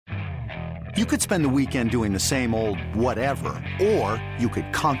You could spend the weekend doing the same old whatever, or you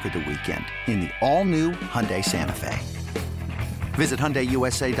could conquer the weekend in the all-new Hyundai Santa Fe. Visit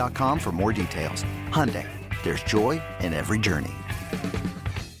HyundaiUSA.com for more details. Hyundai, there's joy in every journey.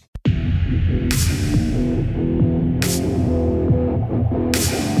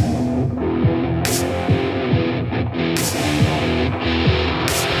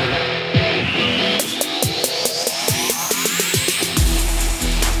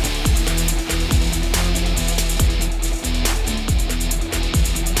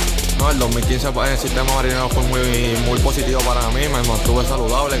 El 2015 en el sistema marinero fue muy positivo para mí, me mantuve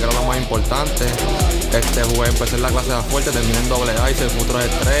saludable, que era lo más importante. Empecé en la clase de fuerte, terminé en AA, hice futuras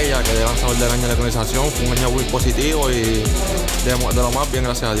estrellas, quedé lanzador del año de la organización. Fue un año muy positivo y de lo más bien,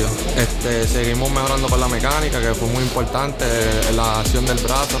 gracias a Dios. Seguimos mejorando con la mecánica, que fue muy importante, la acción del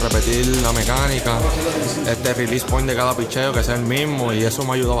brazo, repetir la mecánica, release point de cada picheo, que sea el mismo, y eso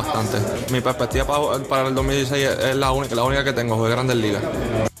me ayudó bastante. Mi perspectiva para el 2016 es la única que tengo, jugué Grandes Ligas.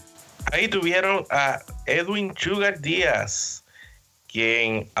 Ahí tuvieron a Edwin Sugar Díaz,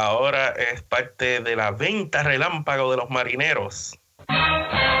 quien ahora es parte de la venta relámpago de los Marineros.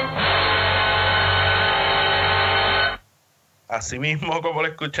 Asimismo, como lo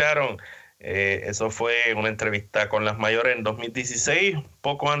escucharon, eso fue una entrevista con las mayores en 2016,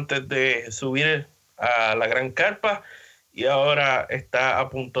 poco antes de subir a la Gran Carpa, y ahora está a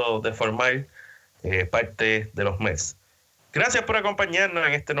punto de formar parte de los Mets. Gracias por acompañarnos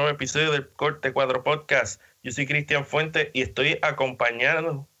en este nuevo episodio del Corte Cuadro Podcast. Yo soy Cristian Fuentes y estoy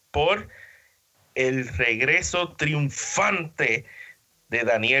acompañado por el regreso triunfante de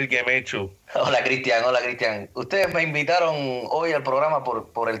Daniel Guemechu. Hola Cristian. Ustedes me invitaron hoy al programa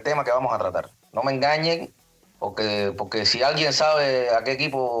por el tema que vamos a tratar. No me engañen, porque si alguien sabe a qué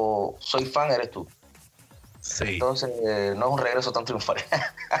equipo soy fan, eres tú. Sí. Entonces no es un regreso tan triunfal.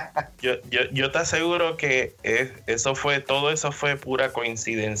 yo te aseguro que todo eso fue pura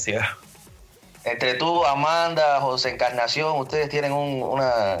coincidencia. Entre tú, Amanda, José Encarnación, ustedes tienen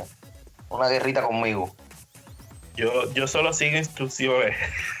una guerrita conmigo. Yo solo sigo instrucciones.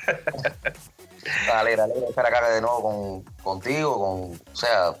 Dale, estar acá de nuevo contigo,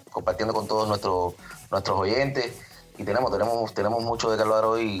 compartiendo con todos nuestros oyentes. Y tenemos mucho de que hablar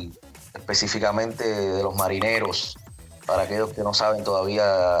hoy, específicamente de los Marineros, para aquellos que no saben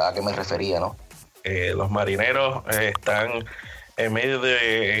todavía a qué me refería, ¿no? Los Marineros están en medio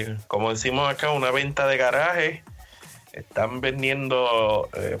de, como decimos acá, una venta de garaje. Están vendiendo,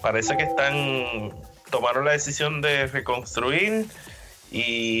 parece que tomaron la decisión de reconstruir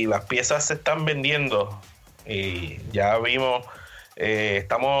y las piezas se están vendiendo. Y ya vimos,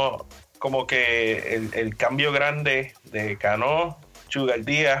 estamos como que el cambio grande de Cano, Sugar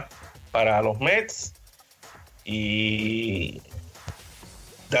Díaz para los Mets. Y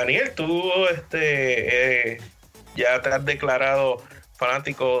Daniel, tú ya te has declarado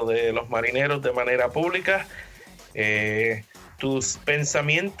fanático de los Marineros de manera pública. Tus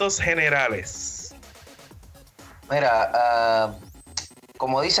pensamientos generales. Mira,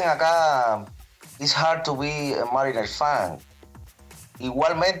 como dicen acá, it's hard to be a Mariners fan.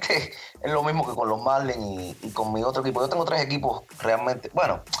 Igualmente es lo mismo que con los Marlins y con mi otro equipo. Yo tengo 3 equipos realmente.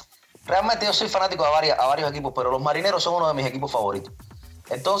 Bueno, realmente yo soy fanático a varios equipos, pero los Marineros son uno de mis equipos favoritos.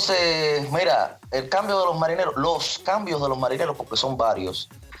 Entonces, mira, los cambios de los Marineros, porque son varios.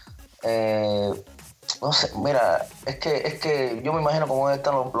 No sé, mira, es que yo me imagino cómo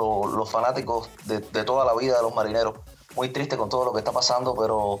están los fanáticos de toda la vida de los Marineros. Muy triste con todo lo que está pasando,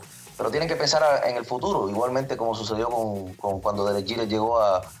 pero tienen que pensar en el futuro, igualmente como sucedió con cuando Derek Jeter llegó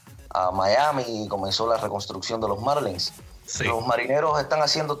a Miami y comenzó la reconstrucción de los Marlins. Sí. Los Marineros están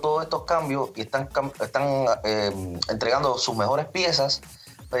haciendo todos estos cambios y están entregando sus mejores piezas,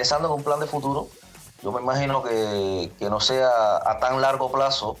 pensando en un plan de futuro. Yo me imagino que no sea a tan largo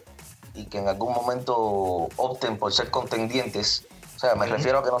plazo y que en algún momento opten por ser contendientes. O sea, me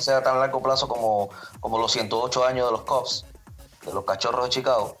refiero a que no sea a tan largo plazo como los 108 años de los Cubs, de los Cachorros de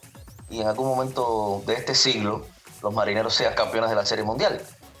Chicago, y en algún momento de este siglo los Marineros sean campeones de la Serie Mundial.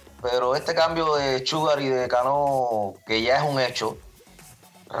 Pero este cambio de Sugar y de Cano, que ya es un hecho,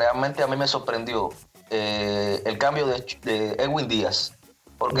 realmente a mí me sorprendió el cambio de Edwin Díaz.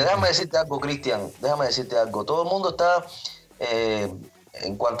 Porque déjame decirte algo, Cristian, todo el mundo está,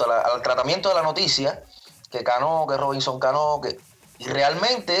 en cuanto al tratamiento de la noticia, que Robinson Cano, y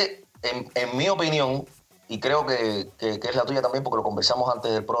realmente, en mi opinión, y creo que es la tuya también porque lo conversamos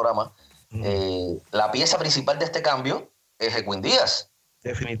antes del programa, la pieza principal de este cambio es Edwin Díaz.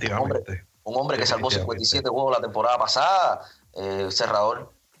 Definitivamente. Un hombre que salvó 57 juegos la temporada pasada,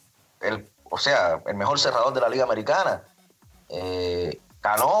 cerrador, el mejor cerrador de la Liga Americana.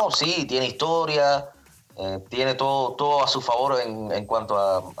 Cano sí tiene historia, tiene todo a su favor en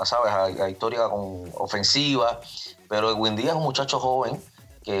cuanto ¿sabes? A historia ofensiva, pero Edwin Díaz es un muchacho joven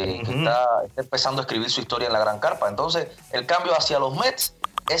que está empezando a escribir su historia en la gran carpa. Entonces, el cambio hacia los Mets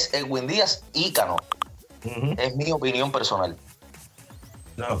es Edwin Díaz y Cano. Es mi opinión personal.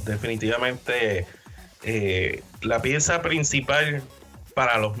 No, definitivamente la pieza principal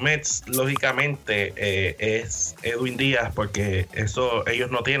para los Mets, lógicamente, es Edwin Díaz, porque eso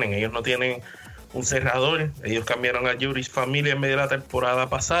ellos no tienen un cerrador. Ellos cambiaron a Jeurys Familia en medio de la temporada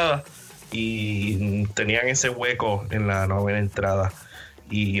pasada y tenían ese hueco en la novena entrada.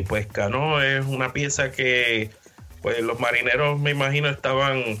 Y pues Cano es una pieza que pues los Marineros, me imagino,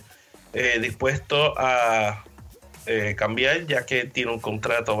 estaban dispuestos a cambiar, ya que tiene un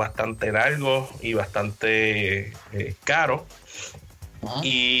contrato bastante largo y bastante caro.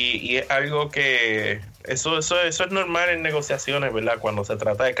 Y es algo que eso es normal en negociaciones, ¿verdad? Cuando se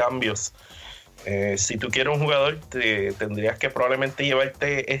trata de cambios. Si tú quieres un jugador, tendrías que probablemente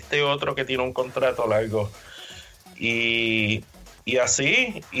llevarte este otro que tiene un contrato largo. Y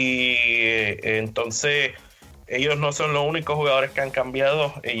así, entonces ellos no son los únicos jugadores que han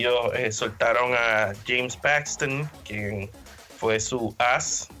cambiado. Ellos soltaron a James Paxton, quien fue su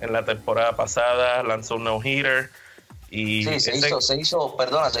as en la temporada pasada, lanzó un no-hitter. Y sí, se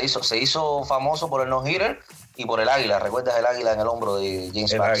hizo famoso por el no-hitter y por el águila. ¿Recuerdas el águila en el hombro de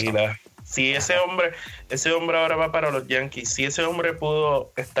James Paxton? Águila. Si ese hombre ahora va para los Yankees, si ese hombre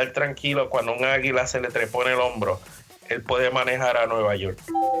pudo estar tranquilo cuando un águila se le trepó en el hombro, él puede manejar a Nueva York.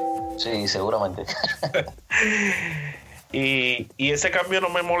 Sí, seguramente. y ese cambio no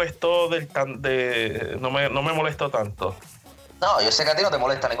me molestó no me molestó tanto. No, yo sé que a ti no te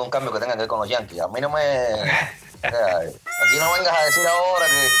molesta ningún cambio que tenga que ver con los Yankees. A mí no me... aquí no vengas a decir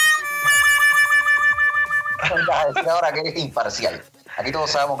ahora que eres imparcial. Aquí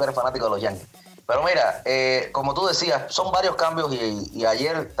todos sabemos que eres fanático de los Yankees. Pero mira, como tú decías, son varios cambios y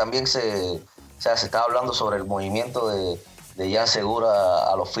ayer también se estaba hablando sobre el movimiento de Jan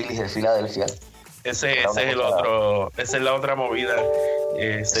Segura a los Phillies de Filadelfia. Esa es la otra movida.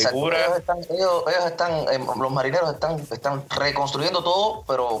 Segura. Ellos están, los Marineros están reconstruyendo todo,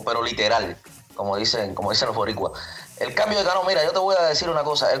 pero literal, como dicen los boricuas. El cambio de Cano, mira, yo te voy a decir una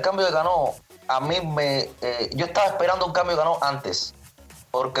cosa. El cambio de Cano, a mí yo estaba esperando un cambio de Cano antes,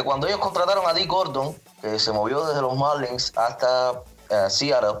 porque cuando ellos contrataron a Dee Gordon, que se movió desde los Marlins hasta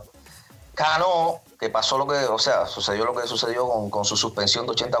Seattle, Cano, que sucedió lo que sucedió con su suspensión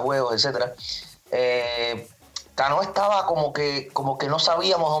de 80 juegos, etcétera. Cano estaba como que no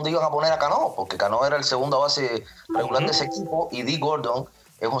sabíamos dónde iban a poner a Cano, porque Cano era el segunda base regular de ese equipo y Dee Gordon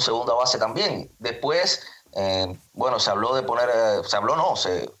es un segunda base también. Después, se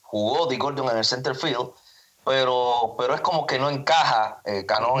jugó Dee Gordon en el center field, pero es como que no encaja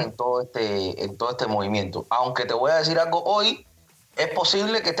Cano en todo este movimiento. Aunque te voy a decir algo hoy, es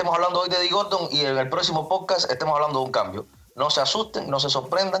posible que estemos hablando hoy de Dee Gordon y en el próximo podcast estemos hablando de un cambio. No se asusten, no se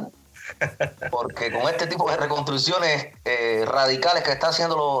sorprendan, porque con este tipo de reconstrucciones radicales que están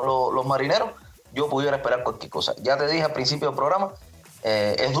haciendo los Marineros, yo pudiera esperar cualquier cosa. Ya te dije al principio del programa,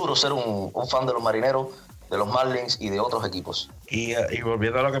 es duro ser un fan de los Marineros, de los Marlins y de otros equipos. Y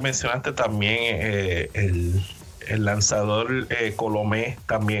volviendo a lo que mencionaste también, el lanzador Colomé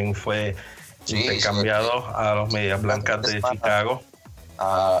también fue intercambiado a los Medias Blancas de Chicago.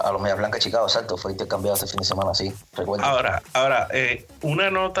 A los Medias Blancas de Chicago, exacto, fue intercambiado este fin de semana, sí, recuerdo. Ahora,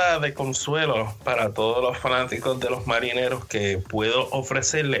 una nota de consuelo para todos los fanáticos de los Marineros que puedo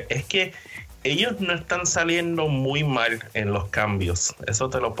ofrecerles es que ellos no están saliendo muy mal en los cambios,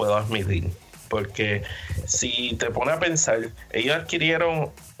 eso te lo puedo admitir, porque si te pones a pensar, ellos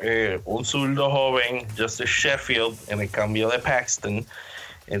adquirieron un zurdo joven, Justice Sheffield, en el cambio de Paxton.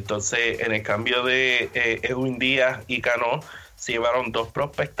 Entonces, en el cambio de Edwin Díaz y Cano, se llevaron 2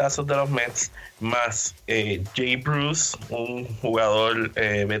 prospectazos de los Mets, más Jay Bruce, un jugador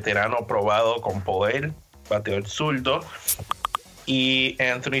veterano probado con poder, bateador zurdo, y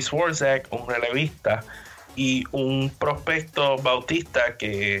Anthony Swarzak, un relevista, y un prospecto Bautista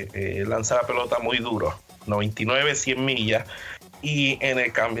que lanza la pelota muy duro, 99, 100 millas. Y en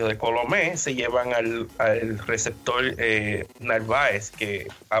el cambio de Colomé se llevan al receptor Narváez, que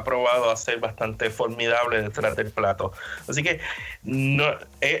ha probado a ser bastante formidable detrás del plato. Así que no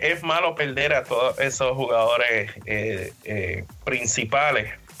es malo perder a todos esos jugadores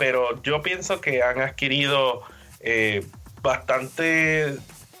principales, pero yo pienso que han adquirido bastante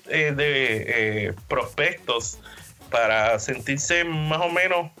de prospectos para sentirse más o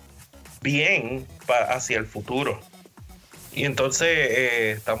menos bien hacia el futuro. Y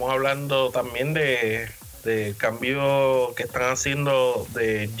entonces estamos hablando también de del cambio que están haciendo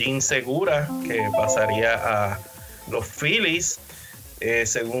de Jean Segura, que pasaría a los Phillies.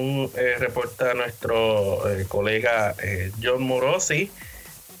 Según reporta nuestro colega John Morosi,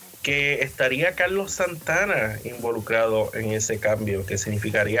 que estaría Carlos Santana involucrado en ese cambio, que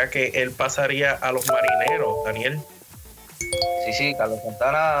significaría que él pasaría a los Marineros, Daniel. Sí, Carlos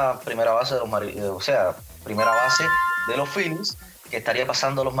Santana, primera base de los primera base de los Phillies, que estaría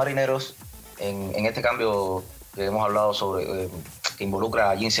pasando a los Marineros en este cambio que hemos hablado sobre, que involucra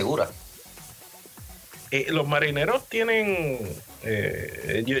a Jean Segura. Los Marineros tienen,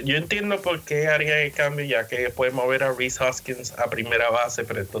 yo entiendo por qué haría el cambio, ya que puede mover a Rhys Hoskins a primera base,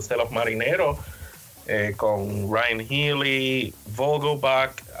 pero entonces los Marineros con Ryan Healy,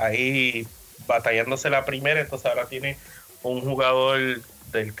 Vogelbach ahí batallándose la primera, entonces ahora tiene un jugador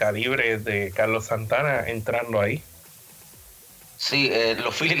del calibre de Carlos Santana entrando ahí. Sí,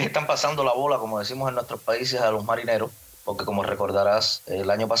 los Phillies le están pasando la bola, como decimos en nuestros países, a los Marineros, porque como recordarás, el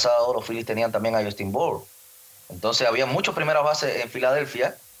año pasado los Phillies tenían también a Justin Bour. Entonces había muchos primeras bases en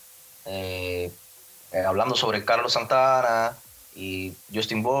Filadelfia, hablando sobre Carlos Santana y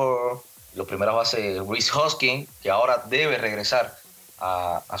Justin Bour, los primeras bases Rhys Hoskins, que ahora debe regresar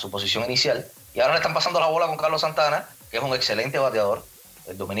a su posición inicial. Y ahora le están pasando la bola con Carlos Santana, que es un excelente bateador,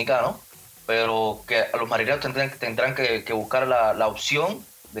 el dominicano, pero que los Marineros tendrán que buscar la opción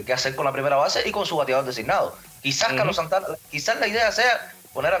de qué hacer con la primera base y con su bateador designado. Quizás Carlos Santana, quizás la idea sea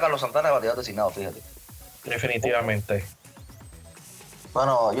poner a Carlos Santana de bateador designado, fíjate. Definitivamente.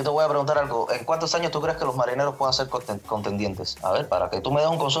 Bueno, yo te voy a preguntar algo. ¿En cuántos años tú crees que los Marineros puedan ser contendientes? A ver, para que tú me des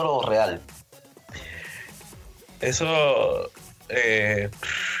un consuelo real. Eso, te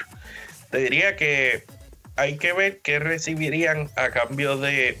diría que hay que ver qué recibirían a cambio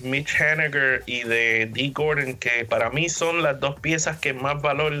de Mitch Haniger y de Dee Gordon, que para mí son las dos piezas que más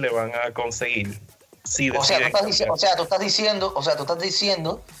valor le van a conseguir. Si tú estás diciendo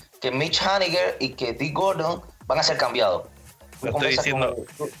que Mitch Haniger y que Dee Gordon van a ser cambiados. No estoy diciendo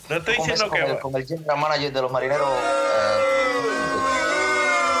que con el general manager de los Marineros.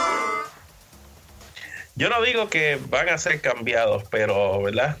 Yo no digo que van a ser cambiados, pero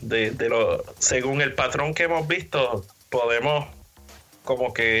 ¿verdad? Según el patrón que hemos visto, podemos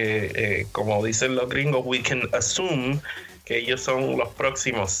como que como dicen los gringos, we can assume que ellos son los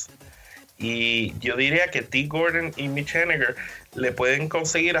próximos. Y yo diría que Dee Gordon y Mitch Haniger le pueden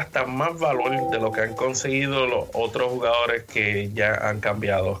conseguir hasta más valor de lo que han conseguido los otros jugadores que ya han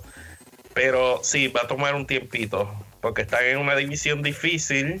cambiado. Pero sí, va a tomar un tiempito, porque están en una división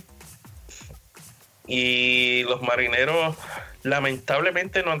difícil y los Marineros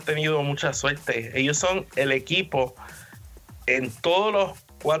lamentablemente no han tenido mucha suerte. Ellos son el equipo en todos los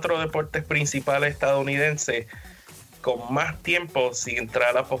 4 deportes principales estadounidenses con más tiempo sin entrar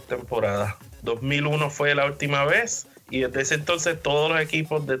a la postemporada. 2001 fue la última vez y desde ese entonces todos los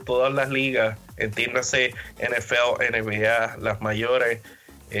equipos de todas las ligas, entiéndase NFL, NBA, las mayores,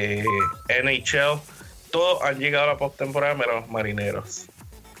 NHL, todos han llegado a la postemporada menos los Marineros.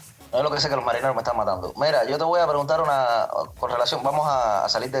 No es lo que sé, que los Marineros me están matando. Mira, yo te voy a preguntar con relación, vamos a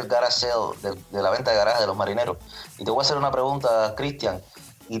salir del garage sale, de la venta de garaje de los Marineros, y te voy a hacer una pregunta, Cristian,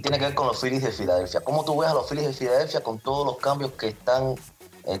 y tiene que ver con los Phillies de Filadelfia. ¿Cómo tú ves a los Phillies de Filadelfia con todos los cambios que están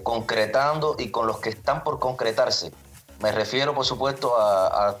concretando y con los que están por concretarse? Me refiero, por supuesto,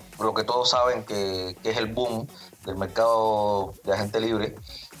 a lo que todos saben que es el boom del mercado de agente libre,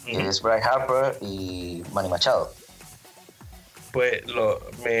 que es Bryce Harper y Manny Machado. Pues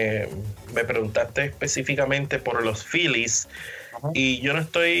me preguntaste específicamente por los Phillies, y yo no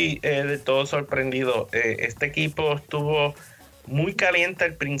estoy de todo sorprendido. Este equipo estuvo muy caliente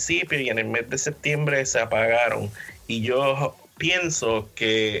al principio y en el mes de septiembre se apagaron, y yo pienso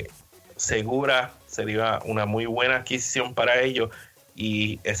que Segura sería una muy buena adquisición para ellos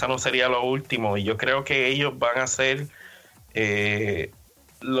y esa no sería lo último, y yo creo que ellos van a ser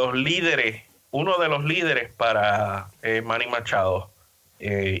los líderes, uno de los líderes para Manny Machado,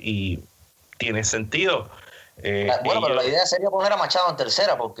 y tiene sentido. Pero la idea sería poner a Machado en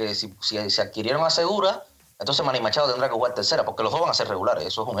tercera, porque si se adquirieron a Segura, entonces Manny Machado tendrá que jugar tercera, porque los dos van a ser regulares,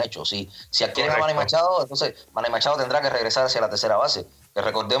 eso es un hecho. Si adquieren a Manny Machado, entonces Manny Machado tendrá que regresar hacia la tercera base. Que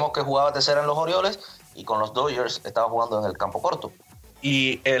recordemos que jugaba tercera en los Orioles y con los Dodgers estaba jugando en el campo corto.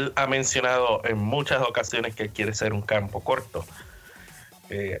 Y él ha mencionado en muchas ocasiones que él quiere ser un campo corto.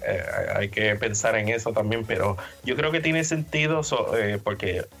 Hay que pensar en eso también, pero yo creo que tiene sentido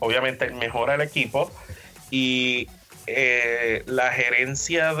porque obviamente él mejora el equipo, y la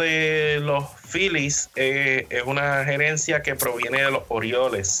gerencia de los Phillies es una gerencia que proviene de los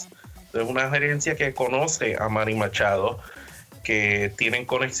Orioles, es una gerencia que conoce a Manny Machado, que tienen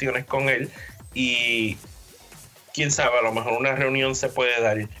conexiones con él, y quién sabe, a lo mejor una reunión se puede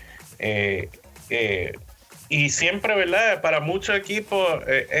dar. Y siempre, ¿verdad? Para muchos equipos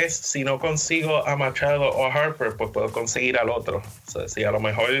es si no consigo a Machado o a Harper, pues puedo conseguir al otro. O sea, si a lo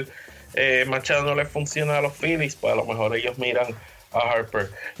mejor Machado no le funciona a los Phillies, pues a lo mejor ellos miran a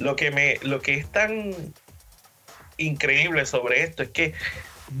Harper. Lo que es tan increíble sobre esto es que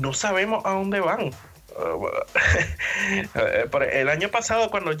no sabemos a dónde van. El año pasado,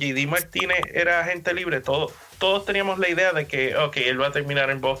 cuando JD Martínez era agente libre, todos teníamos la idea de que él va a terminar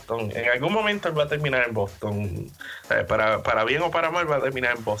en Boston. En algún momento él va a terminar en Boston. Para bien o para mal va a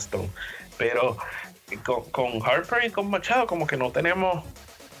terminar en Boston. Pero con Harper y con Machado como que no tenemos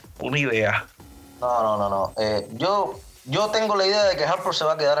una idea. No. Yo tengo la idea de que Harper se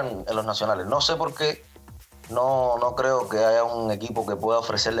va a quedar en los Nacionales. No sé por qué. No creo que haya un equipo que pueda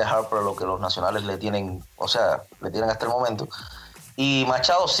ofrecerle a Harper lo que los Nacionales le tienen hasta el momento. Y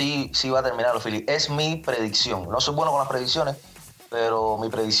Machado sí va a terminar los Phillies. Es mi predicción. No soy bueno con las predicciones, pero mi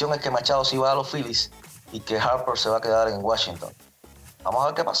predicción es que Machado sí va a los Phillies y que Harper se va a quedar en Washington. Vamos a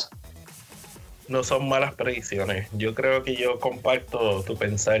ver qué pasa. No son malas predicciones. Yo creo que yo comparto tu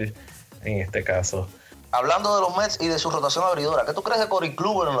pensar en este caso. Hablando de los Mets y de su rotación abridora, ¿qué tú crees de Corey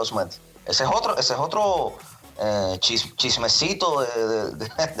Kluber en los Mets? Ese es otro chismecito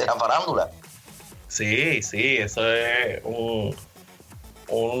de la farándula. Sí, eso es un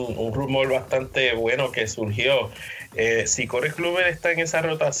rumor bastante bueno que surgió. Si Corey Kluber está en esa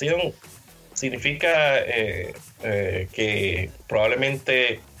rotación, significa que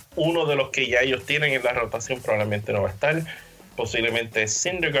probablemente uno de los que ya ellos tienen en la rotación probablemente no va a estar. Posiblemente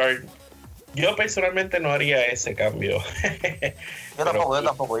Syndergaard. Yo personalmente no haría ese cambio. Yo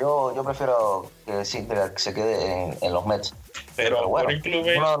tampoco. Yo prefiero que se quede en los Mets. Pero bueno,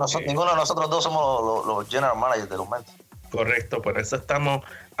 Kluber, ninguno de nosotros dos somos los general managers de los Mets. Correcto, por eso estamos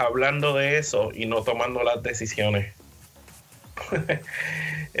hablando de eso y no tomando las decisiones.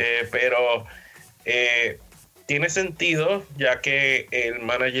 Pero tiene sentido, ya que el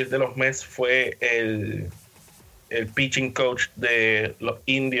manager de los Mets fue el pitching coach de los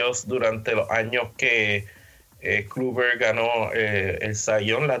Indios durante los años que Kluber ganó el Cy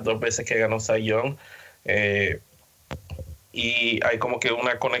Young, las 2 veces que ganó Cy Young. Y hay como que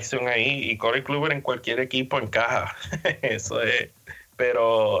una conexión ahí, y Corey Kluber en cualquier equipo encaja. Eso es.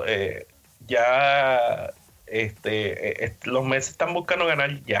 Pero ya los Mets están buscando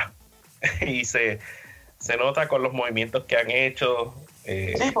ganar ya. Y se nota con los movimientos que han hecho.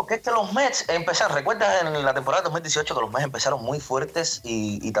 Sí, porque es que los Mets empezaron, ¿recuerdas en la temporada de 2018 que los Mets empezaron muy fuertes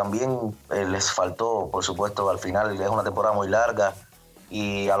y también les faltó, por supuesto, al final, es una temporada muy larga,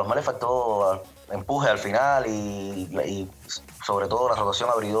 y a los Mets les faltó empuje al final y sobre todo la rotación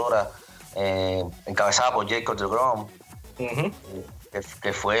abridora encabezada por Jacob deGrom,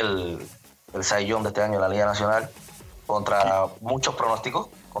 que fue el Cy Young de este año en la Liga Nacional, contra muchos pronósticos.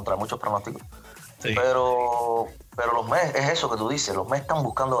 Sí. Pero los Mets, es eso que tú dices, los Mets están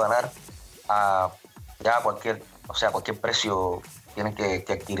buscando ganar a cualquier precio. Tienen que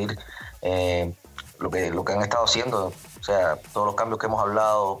adquirir lo que han estado haciendo, o sea, todos los cambios que hemos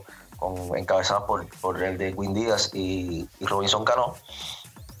hablado, encabezados por el de Win Díaz y Robinson Cano,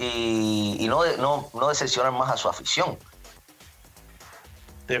 y no decepcionan más a su afición.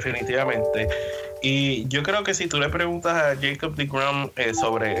 Definitivamente. Y yo creo que si tú le preguntas a Jacob deGrom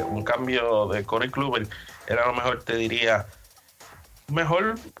sobre un cambio de Corey Kluber, él a lo mejor te diría,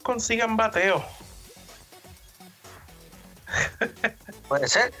 mejor consigan bateo. Puede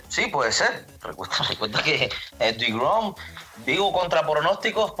ser, sí, puede ser. Recuerda que deGrom, digo, contra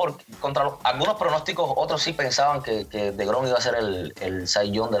pronósticos, algunos pronósticos, otros sí pensaban que deGrom iba a ser el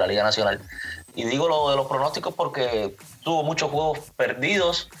Cy Young de la Liga Nacional. Y digo lo de los pronósticos porque tuvo muchos juegos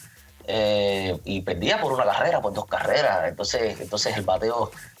perdidos y perdía por una carrera, por 2 carreras. Entonces el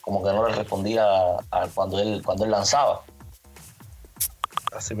bateo como que no le respondía a cuando él lanzaba.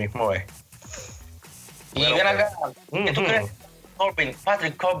 Así mismo es. Y ven acá, ¿qué tú crees?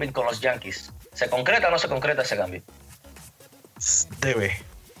 Patrick Corbin con los Yankees, ¿se concreta o no se concreta ese cambio?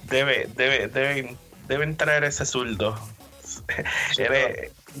 Deben traer ese zurdo.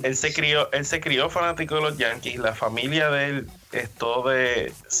 Él se crió fanático de los Yankees. La familia de él es todo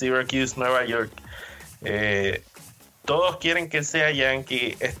de Syracuse, Nueva York. Todos quieren que sea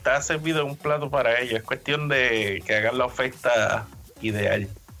Yankee. Está servido un plato para ellos. Es cuestión de que hagan la oferta ideal.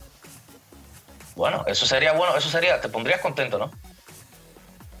 Bueno, eso sería, te pondrías contento, ¿no?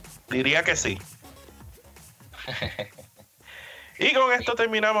 Diría que sí. Y con esto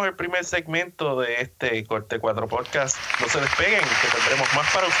terminamos el primer segmento de este Corte 4 Podcast. No se despeguen, que tendremos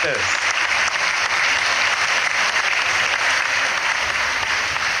más para ustedes.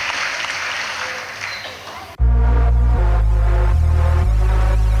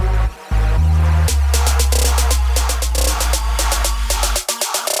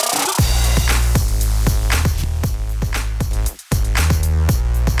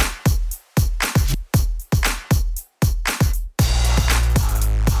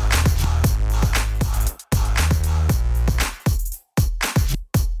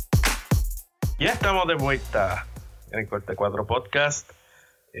 estamos de vuelta en el Corte 4 Podcast.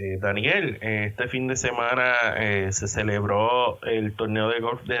 Daniel, este fin de semana se celebró el torneo de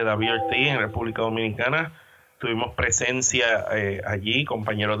golf de David Ortiz en República Dominicana. Tuvimos presencia allí,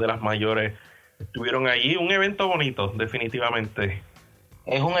 compañeros de las mayores estuvieron allí. Un evento bonito, definitivamente.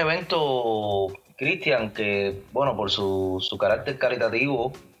 Es un evento, Cristian, que, bueno, por su carácter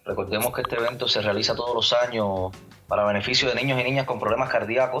caritativo, recordemos que este evento se realiza todos los años para beneficio de niños y niñas con problemas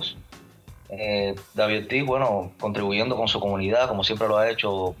cardíacos. David Ortiz, bueno, contribuyendo con su comunidad, como siempre lo ha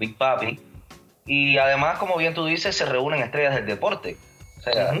hecho Big Papi. Y además, como bien tú dices, se reúnen estrellas del deporte. O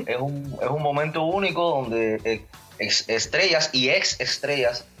sea, es un momento único donde estrellas y ex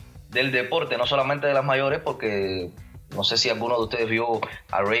estrellas del deporte, no solamente de las mayores, porque no sé si alguno de ustedes vio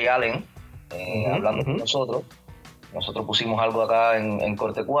a Ray Allen hablando con nosotros. Nosotros pusimos algo acá en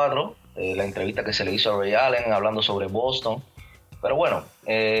Corte 4, la entrevista que se le hizo a Ray Allen hablando sobre Boston. Pero bueno,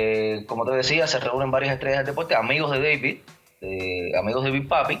 como te decía, se reúnen varias estrellas del deporte, amigos de David, amigos de Big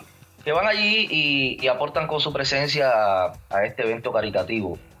Papi, que van allí y aportan con su presencia a este evento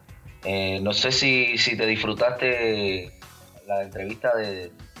caritativo. No sé si te disfrutaste la entrevista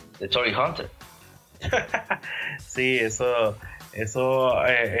de Torii Hunter. Sí, eso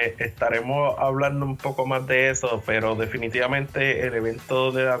estaremos hablando un poco más de eso, pero definitivamente el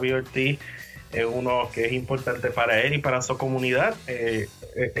evento de David Ortiz es uno que es importante para él y para su comunidad.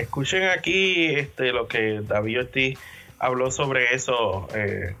 Escuchen aquí lo que David Ortiz habló sobre eso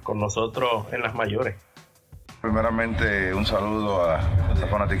con nosotros en las mayores. Primeramente, un saludo a la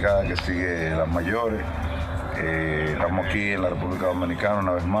fanaticada que sigue las mayores. Estamos aquí en la República Dominicana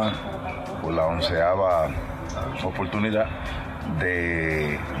una vez más por la 11ª oportunidad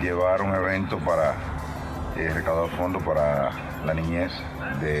de llevar un evento para recaudar fondos para la niñez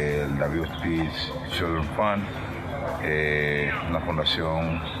del David Ortiz Children's Fund, una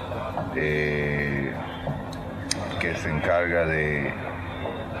fundación que se encarga de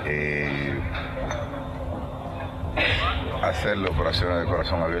hacerle operaciones de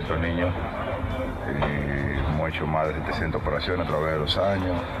corazón abierto a niños. Hemos hecho más de 700 operaciones a través de los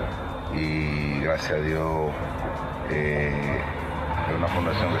años y gracias a Dios es una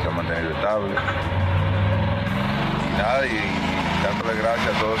fundación que se ha mantenido estable. Y nada, y dándole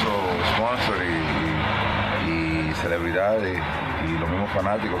gracias a todos esos sponsors y celebridades y los mismos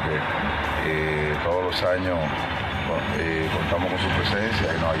fanáticos que todos los años contamos con su presencia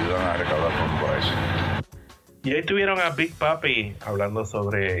y nos ayudan a recaudar fondos para eso. Y ahí tuvieron a Big Papi hablando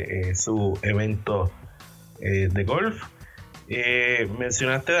sobre su evento de golf.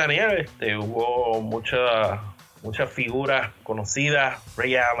 Mencionaste, Daniel, hubo muchas figuras conocidas: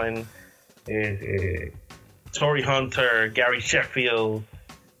 Ray Allen, Torii Hunter, Gary Sheffield,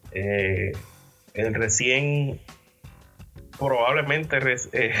 el recién, probablemente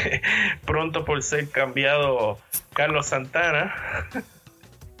pronto por ser cambiado, Carlos Santana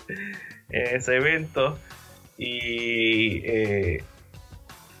en ese evento. Y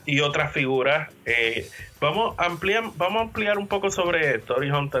otras figuras. Vamos a ampliar un poco sobre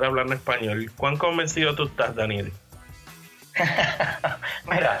Torii Hunter hablando español. ¿Cuán convencido tú estás, Daniel?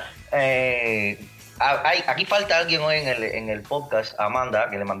 Mira, aquí falta alguien hoy en el podcast, Amanda,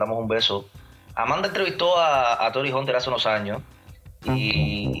 que le mandamos un beso. Amanda entrevistó a Torii Hunter hace unos años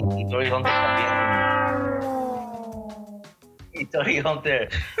y Torii Hunter también. Y Torii Hunter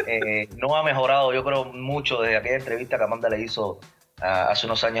no ha mejorado, yo creo, mucho desde aquella entrevista que Amanda le hizo hace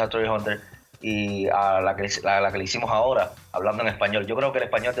unos años a Torii Hunter y a la que le hicimos ahora, hablando en español. Yo creo que el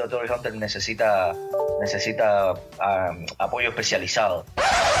español de Torii Hunter necesita apoyo especializado.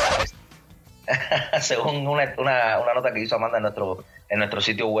 Según una nota que hizo Amanda en nuestro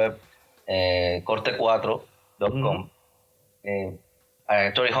sitio web, corte4.com,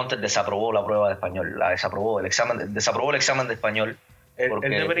 Torii Hunter desaprobó la prueba de español, desaprobó el examen de español.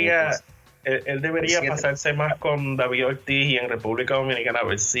 Él debería pasarse más con David Ortiz y en República Dominicana a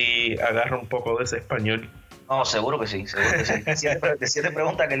ver si agarra un poco de ese español. No, seguro que sí. De 7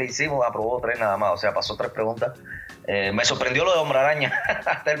 preguntas que le hicimos, aprobó 3 nada más, o sea, pasó 3 preguntas. Me sorprendió lo de Hombre Araña,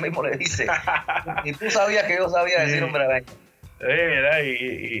 hasta él mismo le dice. Y tú sabías que yo sabía decir Hombre Araña. ¿Verdad?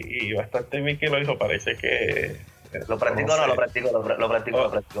 Y bastante bien que lo hizo, parece que... Lo practicó.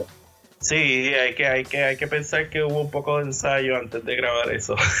 Sí, hay que pensar que hubo un poco de ensayo antes de grabar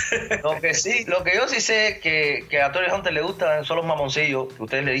eso. Lo que yo sí sé es que a Torii Hunter le gustan son los mamoncillos, que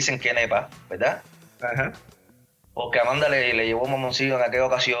ustedes le dicen quenepa, ¿verdad? Ajá. Porque Amanda le llevó un mamoncillo en aquella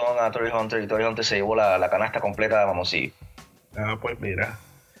ocasión a Torii Hunter y Torii Hunter se llevó la canasta completa de mamoncillo. Ah, pues mira.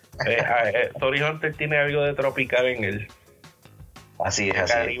 Torii Hunter tiene algo de tropical en él. Así es,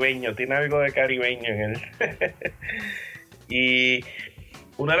 así caribeño, tiene algo de caribeño en él. Y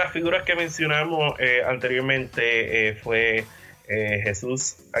Una de las figuras que mencionamos anteriormente fue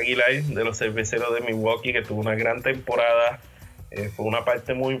Jesús Aguilar de los Cerveceros de Milwaukee, que tuvo una gran temporada, fue una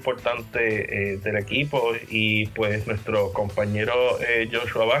parte muy importante del equipo, y pues nuestro compañero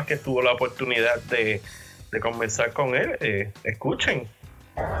Joshua Vázquez tuvo la oportunidad de conversar con él. Escuchen.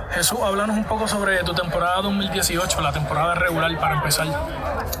 Jesús, háblanos un poco sobre tu temporada 2018, la temporada regular para empezar.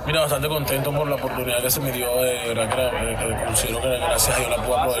 Mira, bastante contento por la oportunidad que se me dio, que considero que gracias a Dios la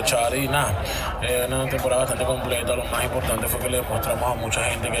pude aprovechar, y nada, una temporada bastante completa. Lo más importante fue que le demostramos a mucha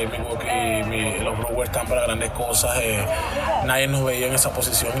gente que los Brewers están para grandes cosas. Nadie nos veía en esa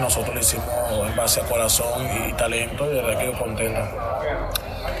posición y nosotros lo hicimos en base a corazón y talento, y de verdad que contento.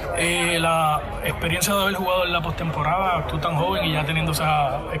 La experiencia de haber jugado en la postemporada, tú tan joven y ya teniendo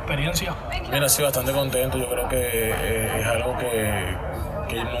esa experiencia. Mira, sí, bastante contento. Yo creo que es algo que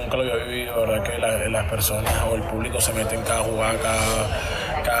nunca lo había vivido, verdad que las personas o el público se mete en cada jugada,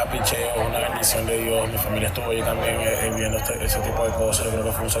 cada picheo, una bendición de Dios. Mi familia estuvo allí también viendo ese tipo de cosas. Yo creo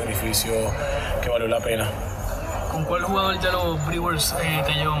que fue un sacrificio que valió la pena. ¿Con cuál jugador de los Brewers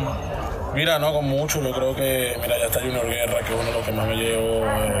te llevó más? Mira, no, con mucho. Yo creo que, mira, ya está Junior Guerra, que es uno de los que más me llevo,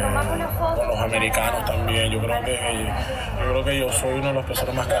 con los americanos también. Yo creo que yo soy una de las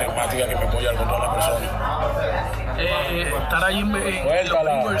personas más carismáticas que me apoyan con todas las personas. Estar ahí en los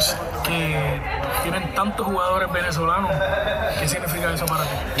Brewers, que tienen tantos jugadores venezolanos, ¿qué significa eso para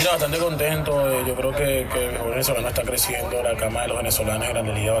ti? Mira, bastante contento. Yo creo que el venezolano está creciendo, la cama de los venezolanos en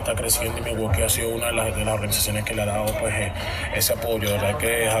Grandes Ligas va a estar creciendo, y Milwaukee ha sido una de las organizaciones que le ha dado pues ese apoyo. De verdad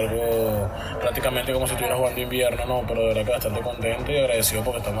que es algo prácticamente como si estuviera jugando invierno, ¿no? Pero de verdad que bastante contento y agradecido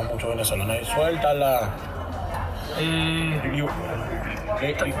porque estamos muchos venezolanos ahí. Suéltala.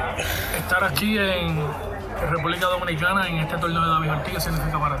 Estar aquí en República Dominicana en este torneo de David Ortiz, ¿qué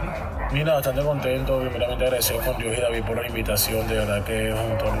significa para ti? Mira, bastante contento, primeramente agradecido con Dios y David por la invitación. De verdad que es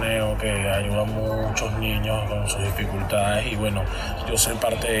un torneo que ayuda a muchos niños con sus dificultades, y bueno, yo ser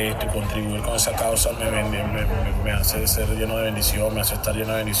parte de esto y contribuir con esa causa me hace ser lleno de bendición, me hace estar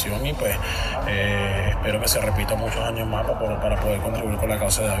lleno de bendición, y pues espero que se repita muchos años más para poder contribuir con la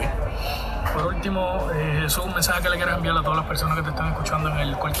causa de David. Por último, Jesús, un mensaje que le quieras enviar a todas las personas que te están escuchando en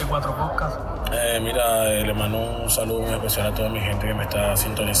el Corte 4 Podcast. Mira, le mando un saludo muy especial a toda mi gente que me está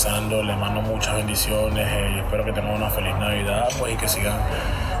sintonizando. Le mando muchas bendiciones y espero que tengan una feliz Navidad, pues, y que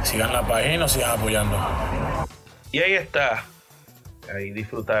sigan la página y nos sigan apoyando. Y ahí está. Ahí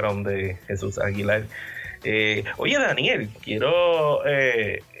disfrutaron de Jesús Aguilar. Oye, Daniel, quiero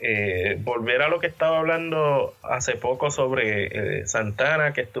volver a lo que estaba hablando hace poco sobre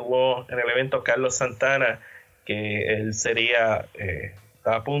Santana, que estuvo en el evento Carlos Santana, que él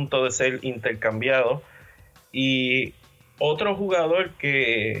está a punto de ser intercambiado. Y otro jugador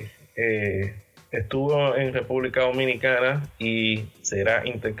que estuvo en República Dominicana y será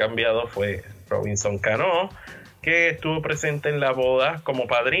intercambiado fue Robinson Cano, que estuvo presente en la boda como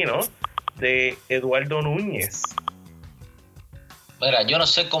padrino de Eduardo Núñez. Mira, yo no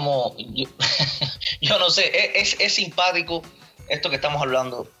sé cómo, yo no sé, es simpático esto que estamos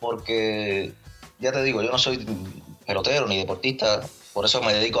hablando, porque ya te digo, yo no soy pelotero ni deportista, por eso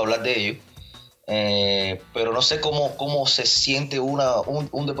me dedico a hablar de ello, pero no sé cómo se siente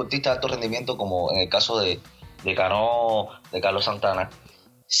un deportista de alto rendimiento, como en el caso de Cano, de Carlos Santana,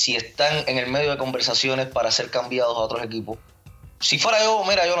 si están en el medio de conversaciones para ser cambiados a otros equipos. Si fuera yo,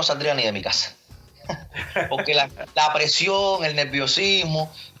 mira, yo no saldría ni de mi casa. Porque la presión, el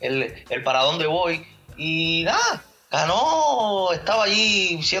nerviosismo, el para dónde voy. Y nada, Cano estaba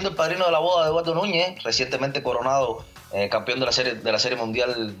allí siendo el padrino de la boda de Eduardo Núñez, recientemente coronado campeón de la serie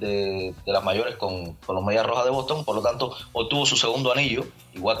mundial de las mayores con los Medias Rojas de Boston. Por lo tanto, obtuvo su segundo anillo,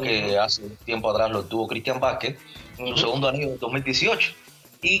 igual que hace tiempo atrás lo obtuvo Cristian Vázquez, su segundo anillo en 2018.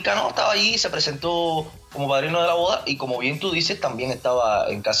 Y Cano estaba allí, se presentó como padrino de la boda, y como bien tú dices, también estaba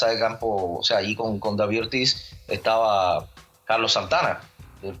en casa de campo, o sea, allí con David Ortiz, estaba Carlos Santana,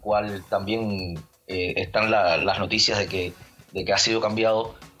 del cual también están las noticias de que ha sido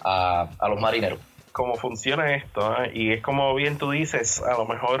cambiado a los Marineros. ¿Cómo funciona esto? Y es como bien tú dices, a lo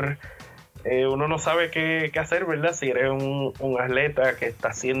mejor uno no sabe qué hacer, ¿verdad? Si eres un atleta que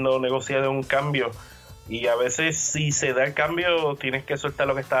está siendo negociado un cambio, y a veces si se da el cambio tienes que soltar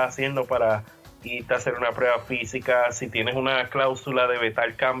lo que estás haciendo para irte a hacer una prueba física. Si tienes una cláusula de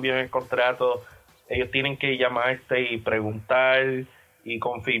vetar cambio en el contrato, ellos tienen que llamarte y preguntar y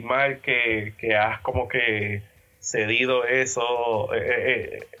confirmar que has como que cedido eso.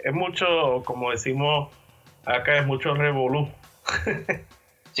 Es mucho, como decimos acá, es mucho revolú.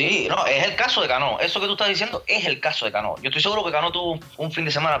 Sí, no, es el caso de Cano. Eso que tú estás diciendo es el caso de Cano. Yo estoy seguro que Cano tuvo un fin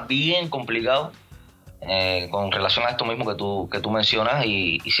de semana bien complicado, con relación a esto mismo que tú mencionas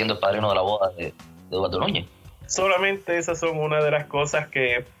y siendo el padrino de la boda de Eduardo Núñez. Solamente esas son una de las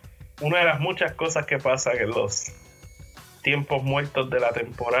muchas cosas que pasan en los tiempos muertos de la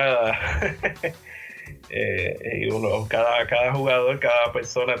temporada. Cada jugador, cada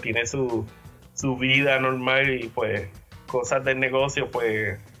persona tiene su vida normal y pues cosas del negocio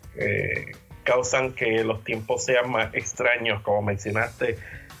pues causan que los tiempos sean más extraños. Como mencionaste,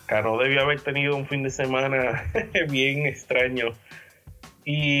 Cano debió haber tenido un fin de semana bien extraño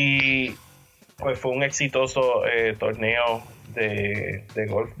y pues fue un exitoso torneo de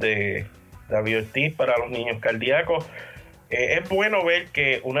golf de David Ortiz para los niños cardíacos. Es bueno ver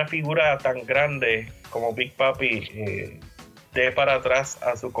que una figura tan grande como Big Papi dé para atrás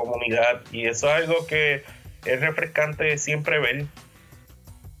a su comunidad, y eso es algo que es refrescante siempre ver.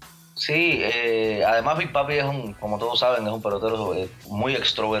 Sí, además Big Papi como todos saben, es un pelotero muy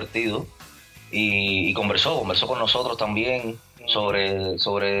extrovertido y conversó con nosotros también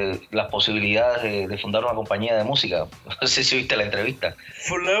sobre las posibilidades de fundar una compañía de música. No sé si viste la entrevista.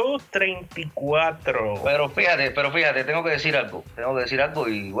 Flow 34. Pero fíjate, tengo que decir algo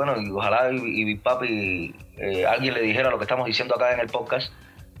y bueno, y ojalá y Big Papi alguien le dijera lo que estamos diciendo acá en el podcast.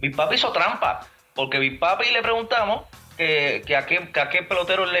 Big Papi hizo trampa, porque Big Papi le preguntamos que a qué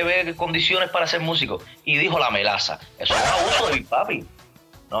pelotero le ve condiciones para ser músico, y dijo la melaza. Eso es un abuso de Big Papi.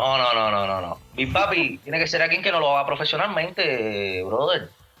 No. Big Papi tiene que ser alguien que no lo haga profesionalmente, brother.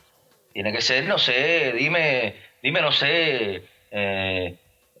 Tiene que ser, no sé, dime, no sé,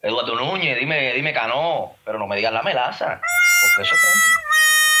 Eduardo Núñez, dime Cano, pero no me digas la melaza, porque eso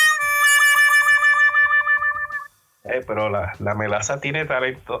es... pero la melaza tiene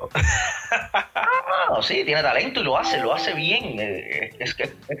talento. No, sí, tiene talento y lo hace bien. Es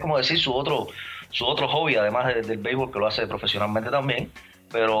como decir su otro hobby, además del béisbol, que lo hace profesionalmente también.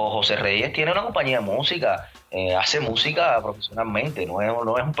 Pero José Reyes tiene una compañía de música, hace música profesionalmente, no es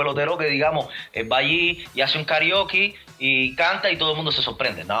un pelotero que, digamos, va allí y hace un karaoke y canta y todo el mundo se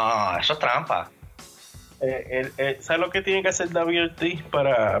sorprende. No, eso es trampa. ¿Sabes lo que tiene que hacer David Ortiz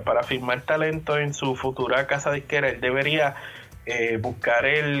para firmar talento en su futura casa disquera? Él debería buscar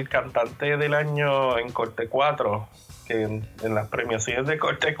el cantante del año en Corte 4, que en las premiaciones de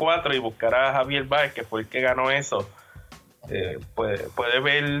Corte 4, y buscar a Javier Báez, que fue el que ganó eso. Puede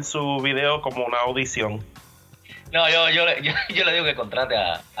ver su video como una audición. No, yo le digo que contrate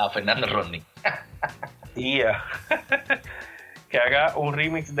a Fernando Rodney. Yeah. Que haga un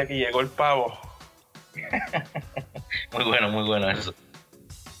remix de Que Llegó el Pavo. Muy bueno eso.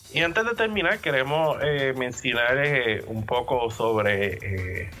 Y antes de terminar, queremos mencionar un poco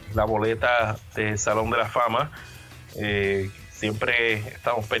sobre la boleta del Salón de la Fama. Siempre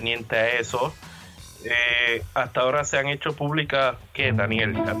estamos pendientes a eso. Hasta ahora se han hecho públicas, ¿qué,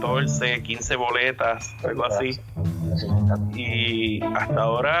 Daniel? 14, 15 boletas, algo así. Y hasta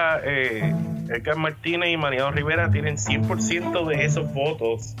ahora Edgar Martínez y Mariano Rivera tienen 100% de esos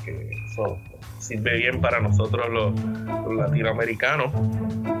votos, que eso sirve bien para nosotros los latinoamericanos.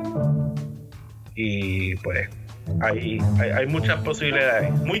 Y pues hay muchas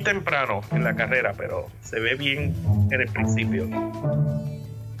posibilidades. Muy temprano en la carrera, pero se ve bien en el principio.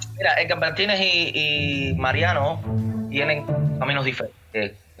 Mira, Edgar Martínez y Mariano tienen caminos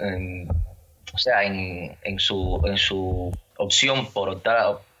diferentes, en su opción por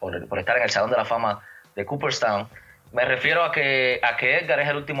estar en el Salón de la Fama de Cooperstown. Me refiero a que Edgar es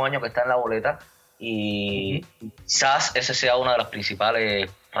el último año que está en la boleta, y quizás esa sea una de las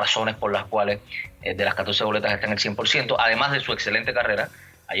principales razones por las cuales de las 14 boletas está en el 100%, además de su excelente carrera.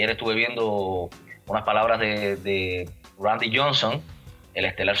 Ayer estuve viendo unas palabras de Randy Johnson, el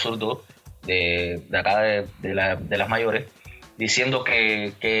estelar zurdo de acá de las mayores, diciendo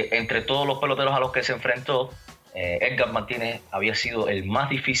que entre todos los peloteros a los que se enfrentó, Edgar Martínez había sido el más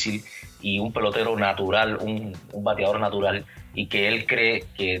difícil y un pelotero natural, un bateador natural, y que él cree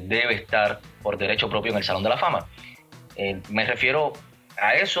que debe estar por derecho propio en el Salón de la Fama. Me refiero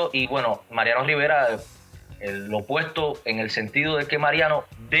a eso, y bueno, Mariano Rivera, lo opuesto, en el sentido de que Mariano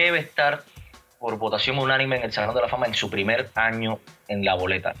debe estar por votación unánime en el Salón de la Fama en su primer año en la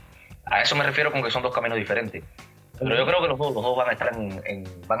boleta. A eso me refiero con que son dos caminos diferentes. Pero yo creo que los dos van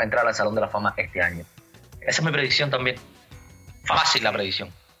a entrar al Salón de la Fama este año. Esa es mi predicción también. Fácil la predicción.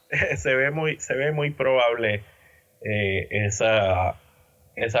 Se ve muy probable esa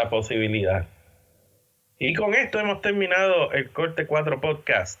posibilidad. Y con esto hemos terminado el Corte 4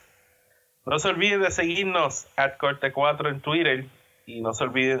 Podcast. No se olviden de seguirnos @Corte 4 en Twitter, y no se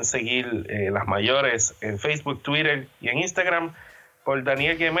olviden seguir Las Mayores en Facebook, Twitter y en Instagram. Por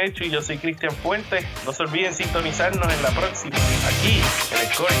Daniel Gemecho, y yo soy Cristian Fuentes. No se olviden sintonizarnos en la próxima, aquí en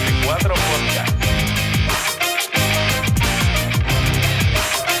el Corte 4 Podcast.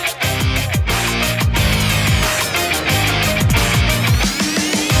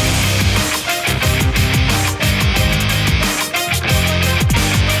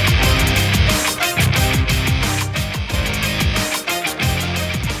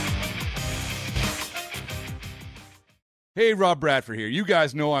 Hey, Rob Bradford here. You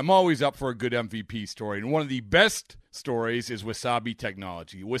guys know I'm always up for a good MVP story, and one of the best stories is Wasabi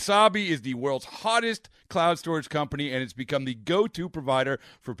Technology. Wasabi is the world's hottest cloud storage company, and it's become the go-to provider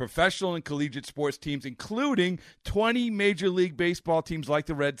for professional and collegiate sports teams, including 20 Major League Baseball teams like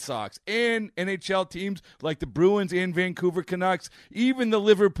the Red Sox and NHL teams like the Bruins and Vancouver Canucks. Even the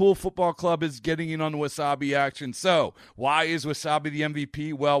Liverpool Football Club is getting in on the Wasabi action. So, why is Wasabi the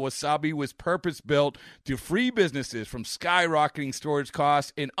MVP? Well, Wasabi was purpose-built to free businesses from skyrocketing storage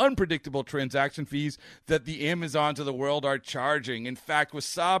costs and unpredictable transaction fees that the Amazons of the world are charging. In fact,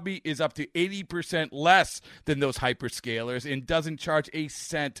 Wasabi is up to 80% less than those hyperscalers and doesn't charge a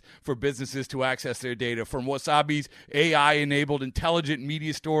cent for businesses to access their data. From Wasabi's AI-enabled intelligent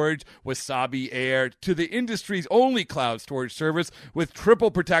media storage, Wasabi Air, to the industry's only cloud storage service with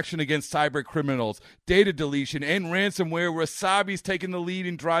triple protection against cyber criminals, data deletion, and ransomware, Wasabi's taken the lead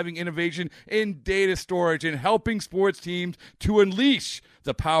in driving innovation in data storage and helping sports teams to unleash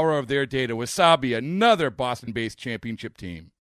the power of their data. Wasabi, another Boston-based championship team.